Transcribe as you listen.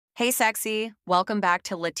Hey sexy, welcome back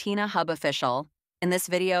to Latina Hub Official. In this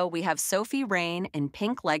video, we have Sophie Rain in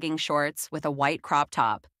pink legging shorts with a white crop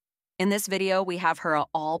top. In this video, we have her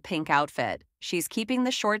all pink outfit. She's keeping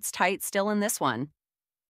the shorts tight still in this one.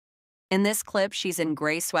 In this clip, she's in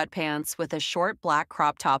gray sweatpants with a short black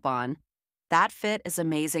crop top on. That fit is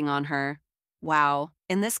amazing on her. Wow.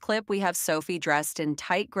 In this clip, we have Sophie dressed in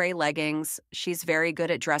tight gray leggings. She's very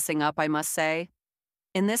good at dressing up, I must say.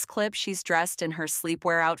 In this clip, she's dressed in her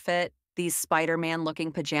sleepwear outfit. These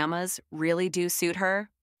Spider-Man-looking pajamas really do suit her.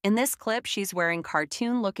 In this clip, she's wearing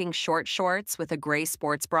cartoon-looking short shorts with a gray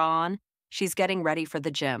sports bra on. She's getting ready for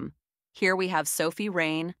the gym. Here we have Sophie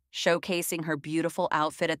Rain showcasing her beautiful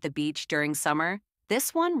outfit at the beach during summer.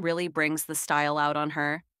 This one really brings the style out on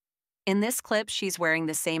her. In this clip, she's wearing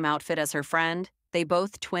the same outfit as her friend. They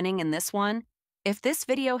both twinning in this one. If this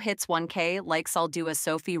video hits 1K likes, I'll do a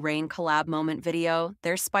Sophie Rain collab moment video.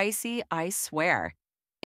 They're spicy, I swear.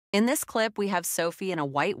 In this clip, we have Sophie in a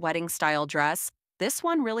white wedding-style dress. This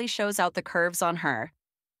one really shows out the curves on her.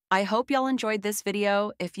 I hope y'all enjoyed this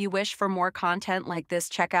video. If you wish for more content like this,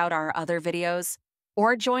 check out our other videos.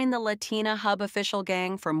 Or join the Latina Hub official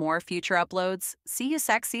gang for more future uploads. See you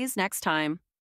sexies next time.